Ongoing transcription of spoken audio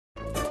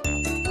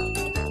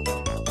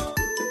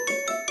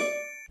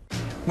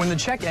When the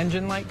check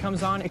engine light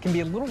comes on, it can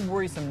be a little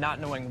worrisome not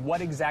knowing what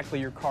exactly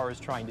your car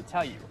is trying to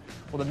tell you.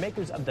 Well, the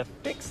makers of the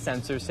Fixd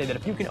sensors say that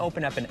if you can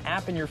open up an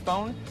app in your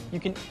phone, you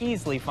can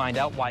easily find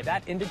out why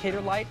that indicator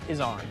light is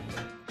on.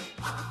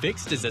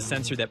 Fixd is a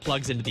sensor that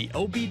plugs into the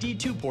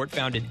OBD2 port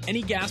found in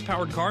any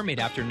gas-powered car made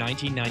after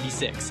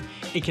 1996.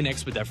 It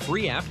connects with a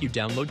free app you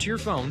download to your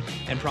phone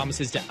and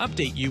promises to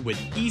update you with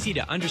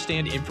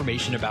easy-to-understand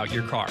information about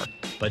your car.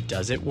 But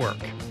does it work?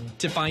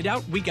 To find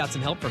out, we got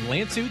some help from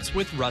Lance Oots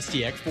with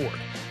Rusty X Ford.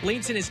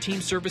 Lance and his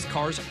team service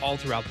cars all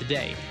throughout the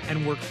day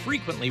and work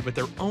frequently with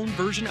their own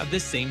version of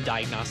this same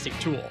diagnostic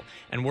tool.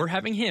 And we're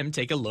having him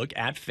take a look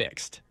at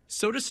Fixd.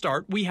 So to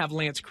start, we have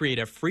Lance create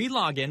a free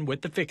login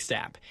with the Fixd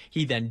app.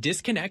 He then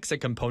disconnects a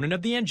component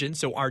of the engine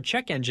so our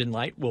check engine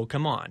light will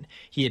come on.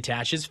 He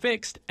attaches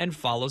Fixd and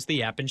follows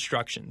the app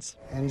instructions.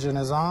 Engine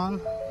is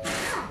on.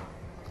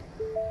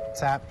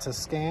 Tap to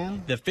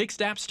scan. The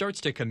Fixd app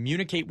starts to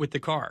communicate with the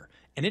car,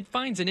 and it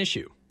finds an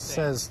issue. It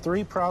says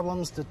 3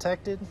 problems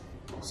detected.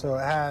 So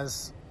it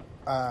has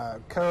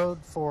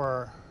code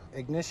for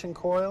ignition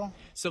coil.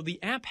 So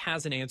the app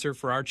has an answer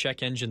for our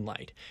check engine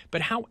light,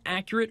 but how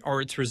accurate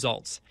are its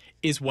results?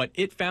 Is what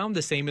it found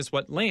the same as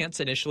what Lance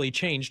initially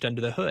changed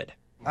under the hood?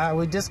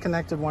 We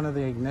disconnected one of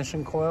the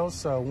ignition coils,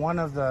 so one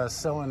of the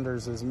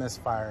cylinders is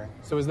misfiring.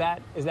 So is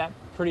that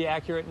pretty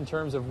accurate in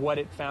terms of what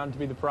it found to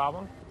be the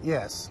problem?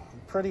 Yes,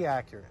 pretty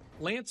accurate.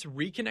 Lance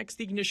reconnects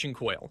the ignition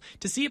coil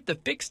to see if the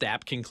Fixd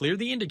app can clear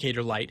the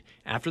indicator light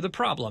after the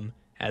problem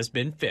has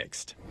been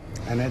fixed.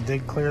 And it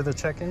did clear the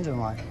check engine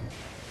light.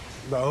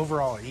 The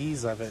overall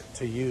ease of it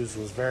to use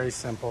was very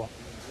simple.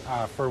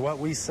 For what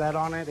we said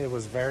on it, it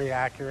was very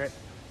accurate.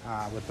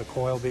 With the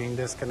coil being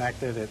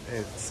disconnected, it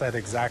said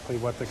exactly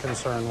what the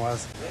concern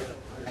was.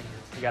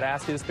 We gotta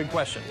ask you this big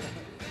question.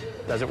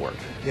 Does it work?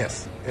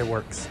 Yes, it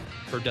works.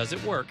 For Does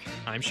It Work,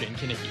 I'm Shane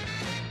Kanicki.